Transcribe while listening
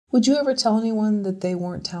Would you ever tell anyone that they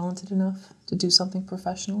weren't talented enough to do something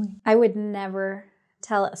professionally? I would never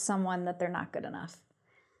tell someone that they're not good enough.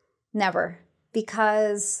 Never.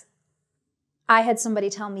 Because I had somebody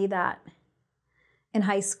tell me that in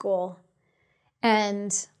high school.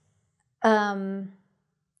 And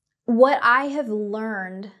what I have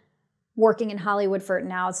learned working in Hollywood for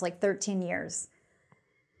now, it's like 13 years.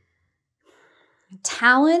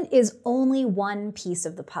 Talent is only one piece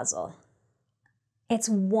of the puzzle. It's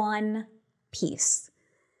one piece.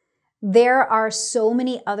 There are so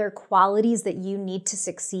many other qualities that you need to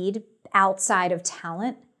succeed outside of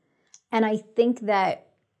talent. And I think that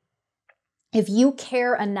if you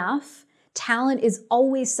care enough, talent is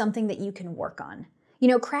always something that you can work on. You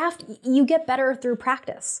know, craft, you get better through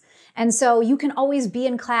practice. And so you can always be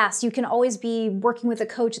in class. You can always be working with a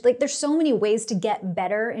coach. Like, there's so many ways to get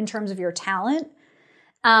better in terms of your talent.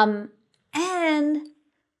 And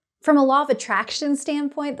from a law of attraction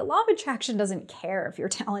standpoint, the law of attraction doesn't care if you're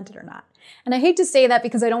talented or not. And I hate to say that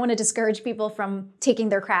because I don't want to discourage people from taking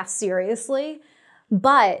their craft seriously.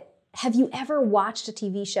 But have you ever watched a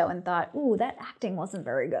TV show and thought, ooh, that acting wasn't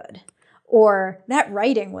very good? Or that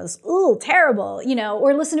writing was, ooh, terrible, you know,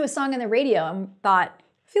 or listen to a song on the radio and thought,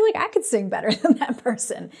 I feel like I could sing better than that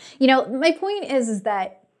person. You know, my point is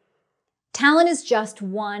that talent is just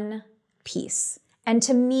one piece. And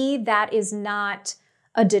to me, that is not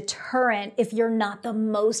a deterrent if you're not the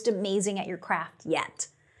most amazing at your craft yet.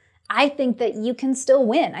 I think that you can still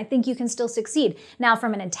win. I think you can still succeed. Now,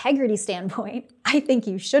 from an integrity standpoint, I think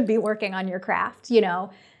you should be working on your craft, you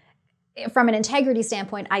know. From an integrity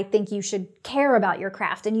standpoint, I think you should care about your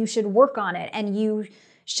craft and you should work on it and you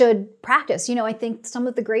should practice. You know, I think some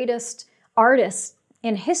of the greatest artists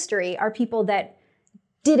in history are people that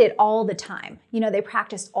did it all the time. You know, they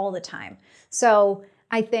practiced all the time. So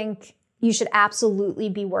I think you should absolutely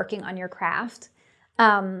be working on your craft.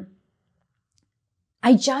 I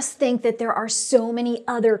just think that there are so many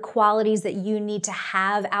other qualities that you need to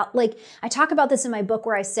have out. Like, I talk about this in my book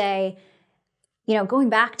where I say, you know, going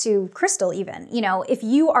back to Crystal even, you know, if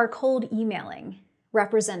you are cold emailing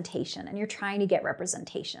representation and you're trying to get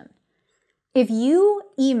representation, if you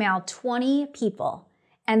email 20 people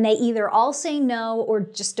and they either all say no or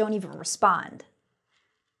just don't even respond,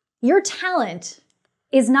 your talent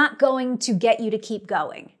is not going to get you to keep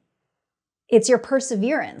going. It's your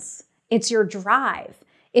perseverance. It's your drive.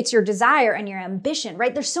 It's your desire and your ambition,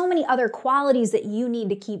 right? There's so many other qualities that you need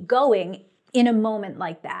to keep going in a moment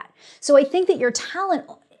like that. So I think that your talent,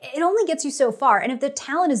 it only gets you so far. And if the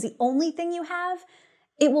talent is the only thing you have,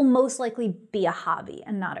 it will most likely be a hobby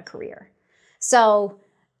and not a career. So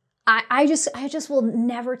I just will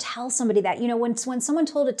never tell somebody that. You know, when someone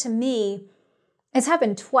told it to me, it's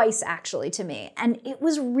happened twice actually to me. And it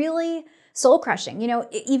was really soul crushing. You know,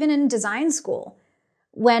 even in design school,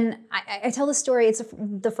 when I tell the story, it's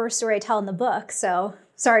the first story I tell in the book. So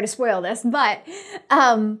sorry to spoil this, but,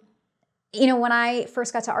 you know, when I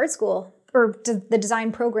first got to art school or to the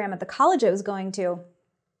design program at the college I was going to,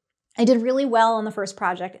 I did really well on the first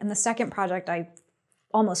project. And the second project, I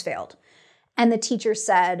almost failed. And the teacher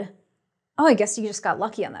said, oh, I guess you just got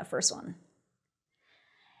lucky on that first one.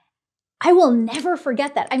 I will never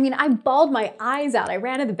forget that. I mean, I bawled my eyes out. I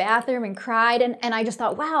ran to the bathroom and cried. And I just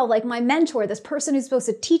thought, wow, like my mentor, this person who's supposed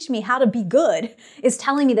to teach me how to be good, is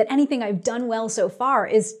telling me that anything I've done well so far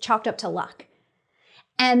is chalked up to luck.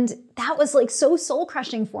 And that was like so soul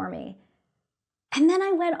crushing for me. And then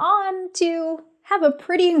I went on to have a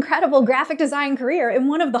pretty incredible graphic design career in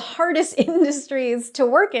one of the hardest industries to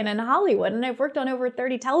work in Hollywood. And I've worked on over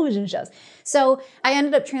 30 television shows. So I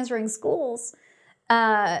ended up transferring schools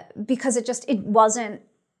because it wasn't,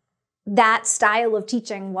 that style of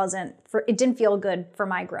teaching it didn't feel good for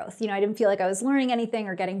my growth. You know, I didn't feel like I was learning anything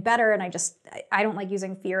or getting better. And I don't like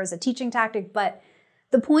using fear as a teaching tactic. But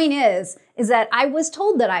the point is that I was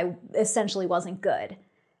told that I essentially wasn't good.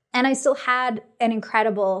 And I still had an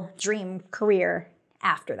incredible dream career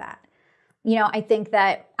after that. You know, I think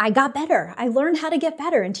that I got better. I learned how to get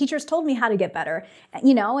better, and teachers told me how to get better,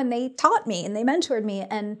 you know, and they taught me and they mentored me,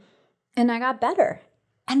 and I got better.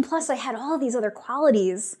 And plus I had all these other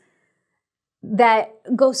qualities that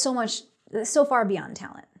go so far beyond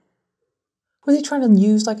talent. Were they trying to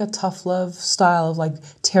use like a tough love style of like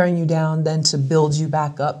tearing you down then to build you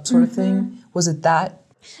back up sort of thing? Was it that?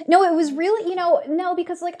 No, it was really, you know, no,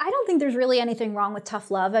 because like, I don't think there's really anything wrong with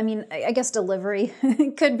tough love. I mean, I guess delivery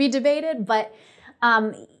could be debated, but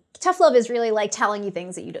tough love is really like telling you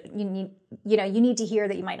things that you need to hear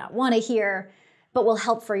that you might not want to hear, but will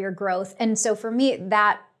help for your growth. And so for me,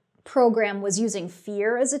 that program was using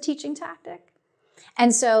fear as a teaching tactic.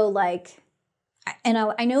 And so like,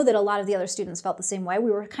 I know that a lot of the other students felt the same way.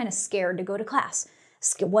 We were kind of scared to go to class.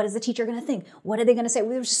 What is the teacher going to think? What are they going to say?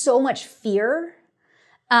 There was so much fear.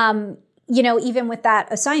 Even with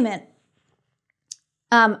that assignment,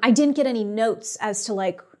 I didn't get any notes as to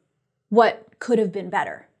like what could have been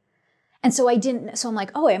better. And so I'm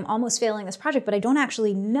like, oh, I'm almost failing this project, but I don't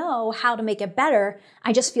actually know how to make it better.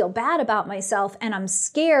 I just feel bad about myself and I'm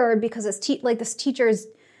scared because this teacher's,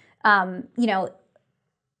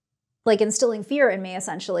 like instilling fear in me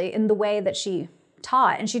essentially in the way that she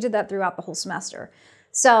taught. And she did that throughout the whole semester.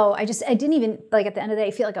 So I didn't even, like at the end of the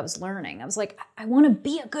day, feel like I was learning. I was like, I want to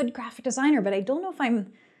be a good graphic designer, but I don't know if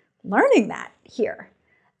I'm learning that here.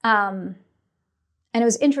 And it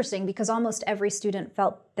was interesting because almost every student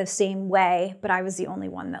felt the same way, but I was the only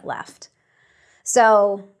one that left.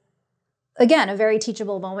 So again, a very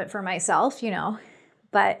teachable moment for myself,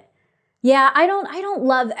 but yeah, I don't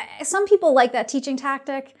love, some people like that teaching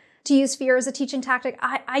tactic, to use fear as a teaching tactic.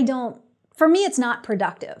 I don't, for me, it's not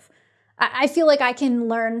productive. I feel like I can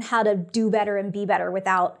learn how to do better and be better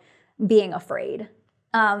without being afraid.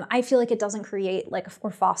 I feel like it doesn't create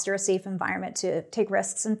or foster a safe environment to take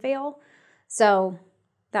risks and fail. So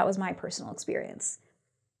that was my personal experience.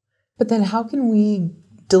 But then how can we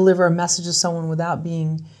deliver a message to someone without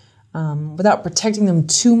without protecting them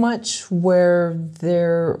too much where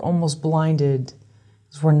they're almost blinded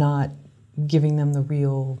because we're not giving them the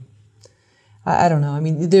real, I don't know. I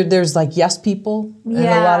mean, there's like yes people. And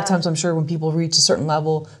a lot of times I'm sure when people reach a certain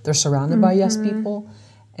level, they're surrounded by yes people.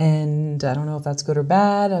 And I don't know if that's good or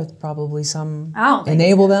bad. Probably some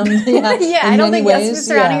enable them. Yeah, I don't think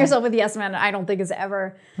surrounding yourself with yes men, I don't think is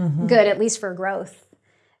ever good, at least for growth.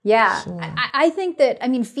 Yeah, sure. I think that,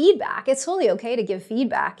 feedback, it's totally okay to give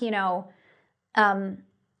feedback. That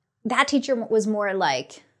teacher was more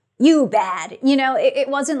like, you bad. It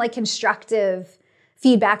wasn't like constructive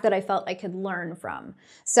feedback that I felt I could learn from.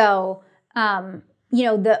 So,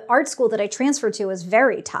 the art school that I transferred to was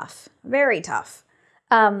very tough, very tough.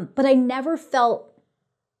 But I never felt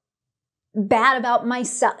bad about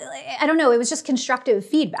myself. I don't know. It was just constructive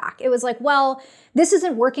feedback. It was like, well, this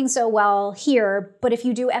isn't working so well here, but if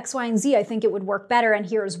you do X, Y, and Z, I think it would work better. And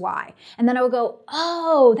here's why. And then I would go,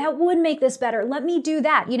 oh, that would make this better. Let me do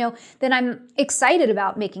that. Then I'm excited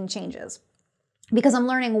about making changes because I'm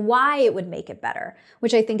learning why it would make it better,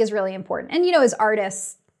 which I think is really important. And, as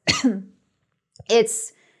artists,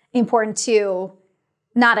 it's important to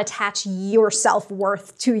not attach your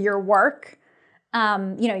self-worth to your work.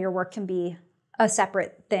 Your work can be a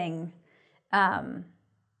separate thing.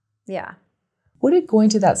 Yeah. What did going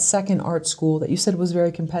to that second art school that you said was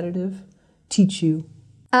very competitive teach you?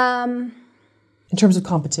 In terms of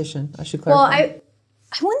competition, I should clarify. Well,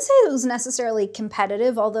 I wouldn't say it was necessarily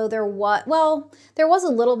competitive, although there was a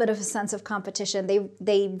little bit of a sense of competition.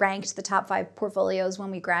 They ranked the top 5 portfolios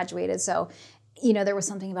when we graduated. So, there was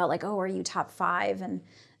something about like, oh, are you top 5?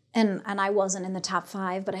 And I wasn't in the top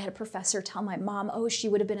 5, but I had a professor tell my mom, oh, she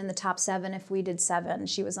would have been in the top 7 if we did 7.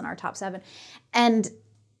 She was in our top 7. And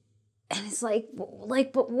it's like,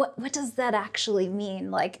 but what does that actually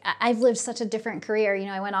mean? Like, I've lived such a different career.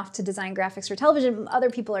 I went off to design graphics for television. Other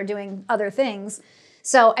people are doing other things.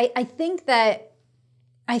 So I think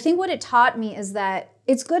what it taught me is that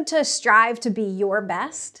it's good to strive to be your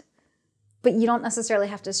best, but you don't necessarily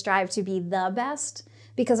have to strive to be the best,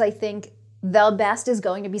 because I think the best is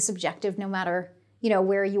going to be subjective no matter,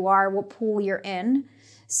 where you are, what pool you're in.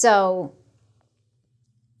 So,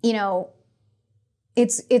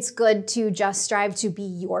 it's good to just strive to be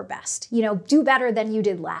your best, do better than you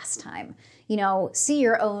did last time, see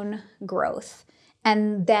your own growth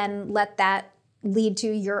and then let that lead to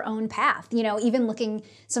your own path. Even looking,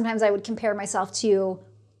 sometimes I would compare myself to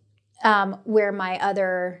where my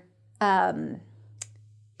other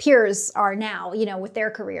peers are now, with their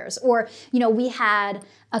careers. Or, we had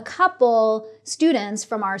a couple students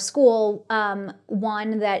from our school,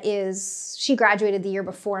 one she graduated the year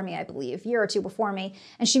before me, I believe, year or two before me,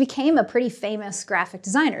 and she became a pretty famous graphic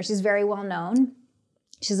designer. She's very well known.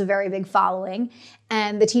 She has a very big following,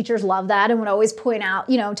 and the teachers love that and would always point out,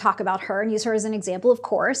 talk about her and use her as an example, of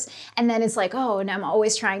course. And then it's like, oh, and I'm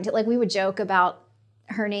always trying to, we would joke about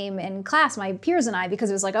her name in class, my peers and I, because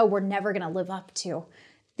it was like, oh, we're never going to live up to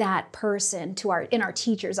that person in our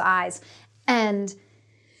teacher's eyes. And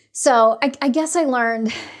so I guess I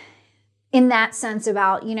learned in that sense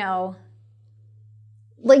about,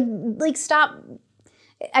 stop.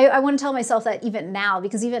 I want to tell myself that even now,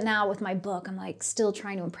 because even now with my book, I'm still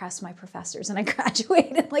trying to impress my professors, and I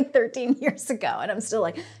graduated 13 years ago, and I'm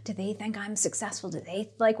still do they think I'm successful? Do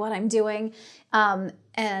they like what I'm doing?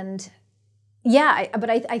 And yeah, but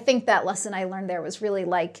I think that lesson I learned there was really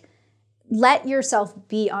let yourself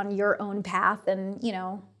be on your own path and,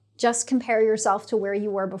 just compare yourself to where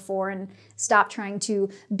you were before and stop trying to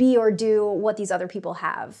be or do what these other people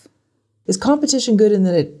have. Is competition good in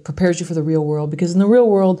that it prepares you for the real world? Because in the real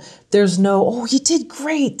world, there's no, oh, you did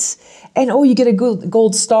great, and oh, you get a good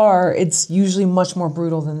gold star. It's usually much more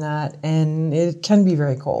brutal than that, and it can be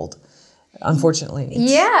very cold, unfortunately.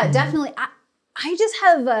 Yeah, definitely. I just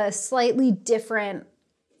have a slightly different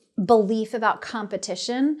belief about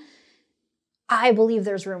competition. I believe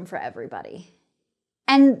there's room for everybody.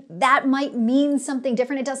 And that might mean something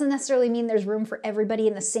different. It doesn't necessarily mean there's room for everybody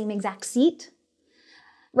in the same exact seat,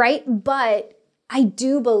 right? But I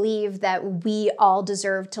do believe that we all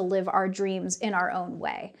deserve to live our dreams in our own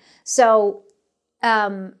way. So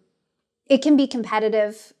it can be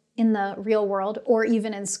competitive in the real world or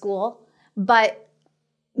even in school, but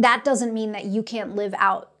that doesn't mean that you can't live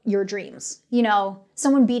out your dreams.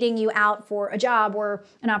 Someone beating you out for a job or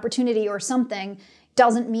an opportunity or something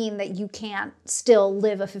doesn't mean that you can't still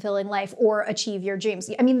live a fulfilling life or achieve your dreams.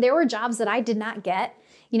 I mean, there were jobs that I did not get.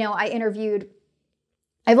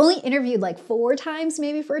 I've only interviewed like 4 times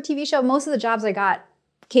maybe for a TV show. Most of the jobs I got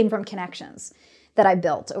came from connections that I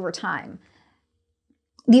built over time.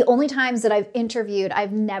 The only times that I've interviewed,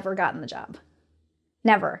 I've never gotten the job.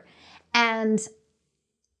 Never. And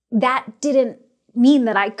that didn't mean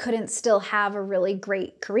that I couldn't still have a really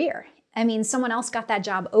great career. I mean, someone else got that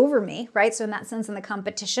job over me, right? So in that sense, in the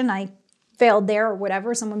competition, I failed there or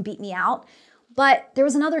whatever. Someone beat me out. But there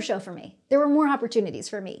was another show for me. There were more opportunities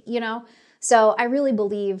for me, So I really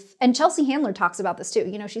believe, and Chelsea Handler talks about this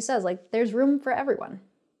too. She says, like, there's room for everyone.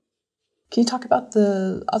 Can you talk about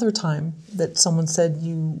the other time that someone said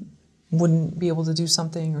you wouldn't be able to do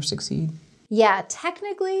something or succeed? Yeah,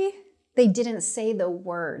 technically, they didn't say the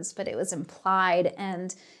words, but it was implied,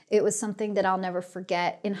 and it was something that I'll never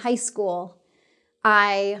forget. In high school,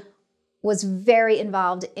 I was very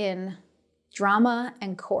involved in drama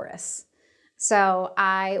and chorus. So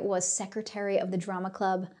I was secretary of the drama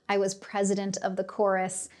club. I was president of the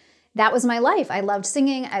chorus. That was my life. I loved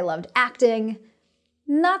singing. I loved acting.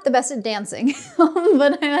 Not the best at dancing,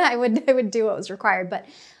 but I would do what was required. But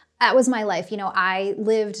that was my life. I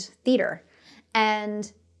lived theater,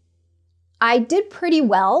 and I did pretty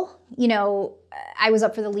well. I was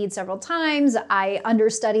up for the lead several times. I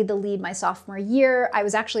understudied the lead my sophomore year. I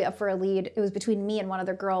was actually up for a lead. It was between me and one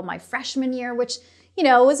other girl my freshman year, which,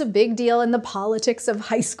 was a big deal in the politics of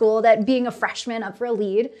high school, that being a freshman up for a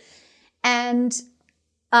lead. And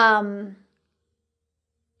I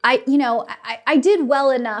did well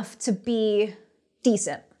enough to be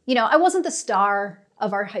decent. I wasn't the star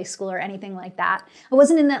of our high school or anything like that. I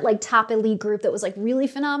wasn't in that like top elite group that was like really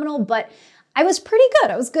phenomenal, but I was pretty good.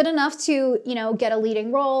 I was good enough to, get a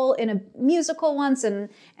leading role in a musical once and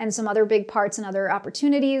some other big parts and other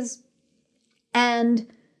opportunities.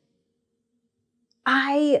 And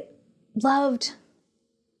I loved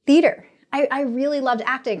theater. I really loved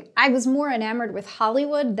acting. I was more enamored with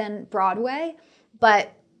Hollywood than Broadway,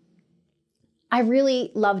 but I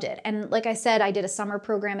really loved it. And like I said, I did a summer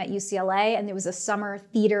program at UCLA, and there was a summer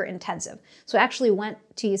theater intensive. So I actually went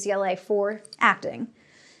to UCLA for acting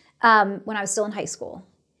when I was still in high school.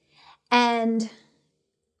 And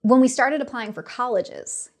when we started applying for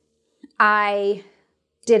colleges, I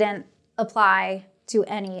didn't apply to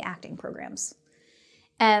any acting programs.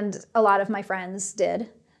 And a lot of my friends did.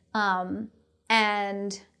 And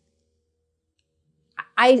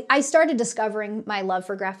I started discovering my love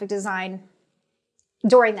for graphic design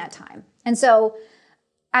during that time. And so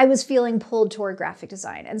I was feeling pulled toward graphic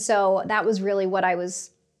design. And so that was really what I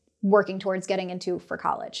was working towards getting into for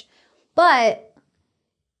college. But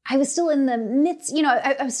I was still in the midst,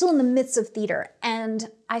 I was still in the midst of theater. And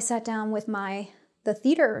I sat down with the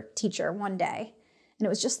theater teacher one day, and it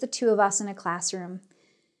was just the two of us in a classroom.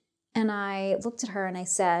 And I looked at her and I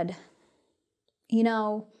said,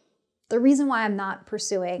 the reason why I'm not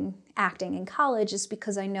pursuing acting in college is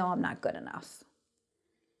because I know I'm not good enough.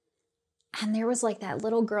 And there was like that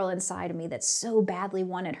little girl inside of me that so badly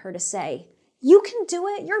wanted her to say, you can do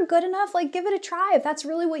it. You're good enough. Like, give it a try. If that's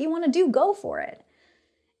really what you want to do, go for it.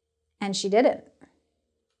 And she didn't.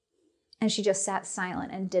 And she just sat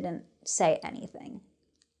silent and didn't say anything.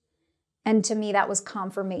 And to me, that was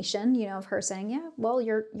confirmation, of her saying, yeah, well,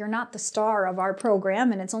 you're not the star of our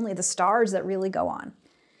program, and it's only the stars that really go on.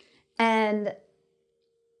 And,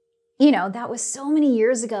 that was so many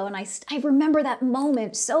years ago, and I remember that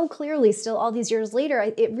moment so clearly still all these years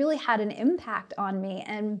later. It really had an impact on me,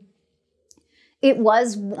 and it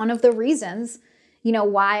was one of the reasons,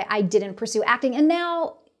 why I didn't pursue acting. And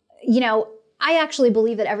now, I actually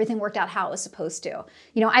believe that everything worked out how it was supposed to.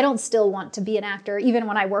 You know, I don't still want to be an actor. Even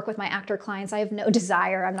when I work with my actor clients, I have no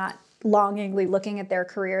desire. I'm not longingly looking at their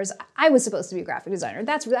careers. I was supposed to be a graphic designer.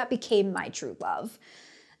 That became my true love.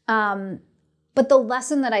 But the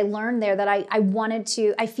lesson that I learned there that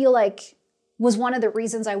I feel like was one of the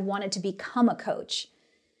reasons I wanted to become a coach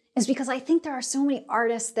is because I think there are so many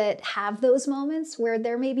artists that have those moments where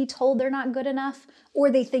they're maybe told they're not good enough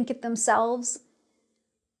or they think it themselves.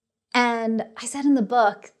 And I said in the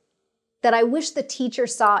book that I wish the teacher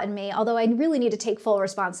saw in me, although I really need to take full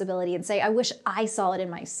responsibility and say, I wish I saw it in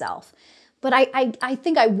myself. But I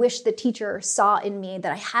think I wish the teacher saw in me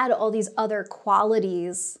that I had all these other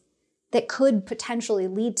qualities that could potentially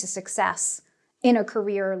lead to success in a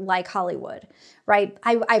career like Hollywood, right?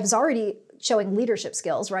 I was already showing leadership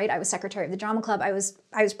skills, right? I was secretary of the drama club. I was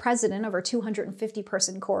president of our 250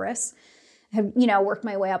 person chorus, had, worked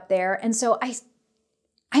my way up there. And so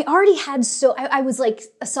I already had I was like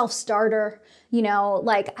a self-starter,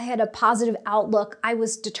 like I had a positive outlook. I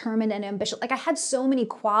was determined and ambitious. Like I had so many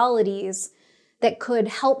qualities that could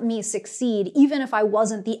help me succeed, even if I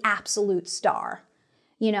wasn't the absolute star,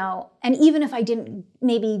 and even if I didn't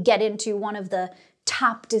maybe get into one of the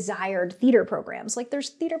top desired theater programs. Like there's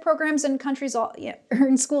theater programs in countries or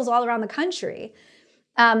in schools all around the country.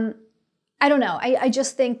 I don't know. I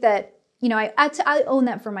just think that, I own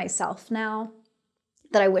that for myself now,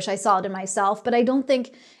 that I wish I saw it in myself, but I don't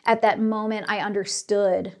think at that moment I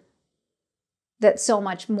understood that so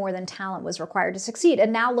much more than talent was required to succeed.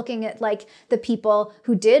 And now looking at like the people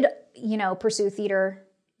who did, pursue theater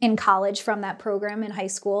in college from that program in high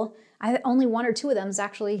school, only one or two of them is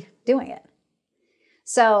actually doing it.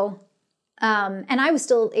 So, and I was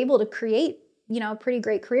still able to create, a pretty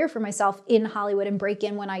great career for myself in Hollywood and break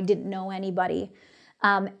in when I didn't know anybody.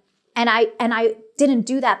 And I didn't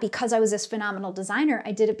do that because I was this phenomenal designer.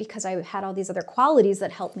 I did it because I had all these other qualities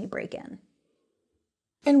that helped me break in.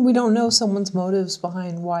 And we don't know someone's motives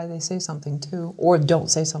behind why they say something too, or don't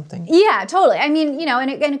say something. Yeah, totally. I mean, and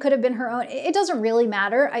it could have been her own. It doesn't really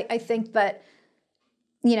matter, I think, but,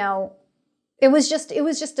 it was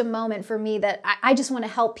just a moment for me that I just want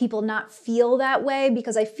to help people not feel that way,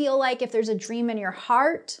 because I feel like if there's a dream in your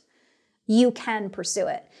heart, you can pursue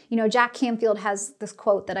it. Jack Canfield has this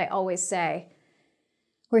quote that I always say,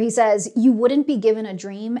 where he says, "You wouldn't be given a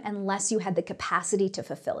dream unless you had the capacity to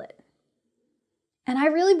fulfill it." And I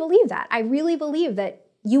really believe that. I really believe that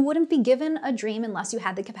you wouldn't be given a dream unless you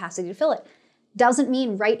had the capacity to fill it. Doesn't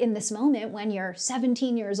mean right in this moment when you're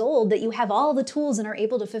 17 years old that you have all the tools and are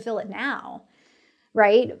able to fulfill it now,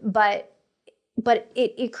 right? But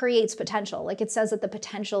it creates potential. Like it says that the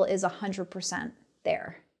potential is 100%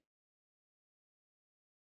 there.